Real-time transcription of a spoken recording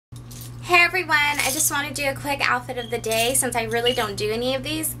everyone, I just want to do a quick outfit of the day since I really don't do any of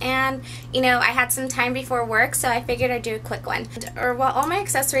these, and you know, I had some time before work, so I figured I'd do a quick one. Well, all my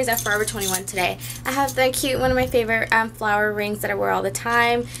accessories are Forever 21 today. I have the cute, one of my favorite flower rings that I wear all the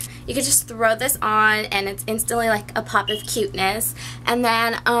time. You could just throw this on and it's instantly like a pop of cuteness. And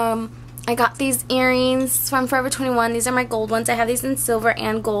then I got these earrings from Forever 21. These are my gold ones. I have these in silver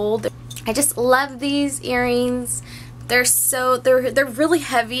and gold. I just love these earrings. They're really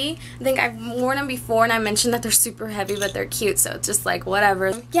heavy. I think I've worn them before and I mentioned that they're super heavy, but they're cute, so it's just like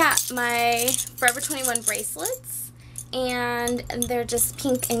whatever. Yeah, my Forever 21 bracelets, and they're just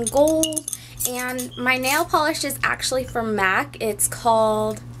pink and gold. And my nail polish is actually from MAC. It's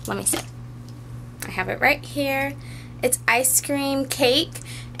called, let me see, I have it right here. It's Ice Cream Cake,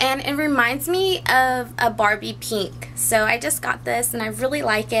 and it reminds me of a Barbie pink. So I just got this and I really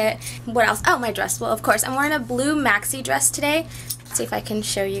like it. What else? Oh, my dress. Well, of course, I'm wearing a blue maxi dress today. Let's see if I can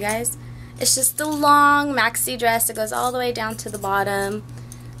show you guys. It's just a long maxi dress. It goes all the way down to the bottom,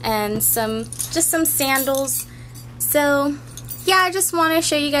 and just some sandals. So yeah, I just want to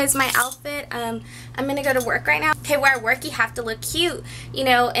show you guys my outfit. I'm gonna go to work right now. Okay, where I work, you have to look cute, you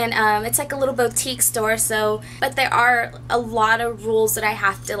know, and it's like a little boutique store, so, but there are a lot of rules that I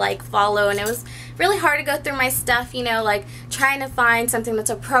have to like follow, and it was really hard to go through my stuff, you know, like trying to find something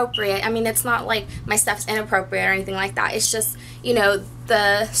that's appropriate. I mean, it's not like my stuff's inappropriate or anything like that. It's just, you know,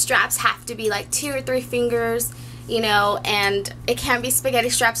 the straps have to be like 2 or 3 fingers, you know, and it can't be spaghetti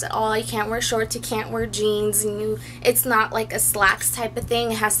straps at all. You can't wear shorts, you can't wear jeans, and it's not like a slacks type of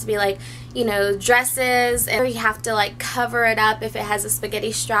thing. It has to be like, you know, dresses, and you have to like cover it up if it has a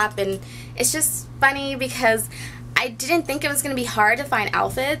spaghetti strap. And it's just funny because I didn't think it was going to be hard to find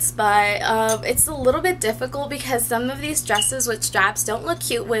outfits, but it's a little bit difficult because some of these dresses with straps don't look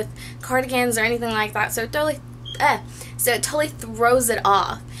cute with cardigans or anything like that, so it totally throws it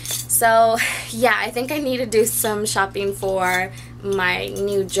off. So yeah, I think I need to do some shopping for my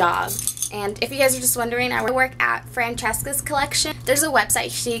new job. And if you guys are just wondering, I work at Francesca's Collection. There's a website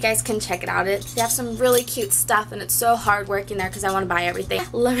so you guys can check it out. They have some really cute stuff, and it's so hard working there because I want to buy everything.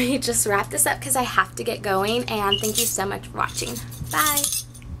 Let me just wrap this up because I have to get going, and thank you so much for watching. Bye!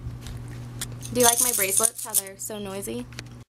 Do you like my bracelets, how they're so noisy?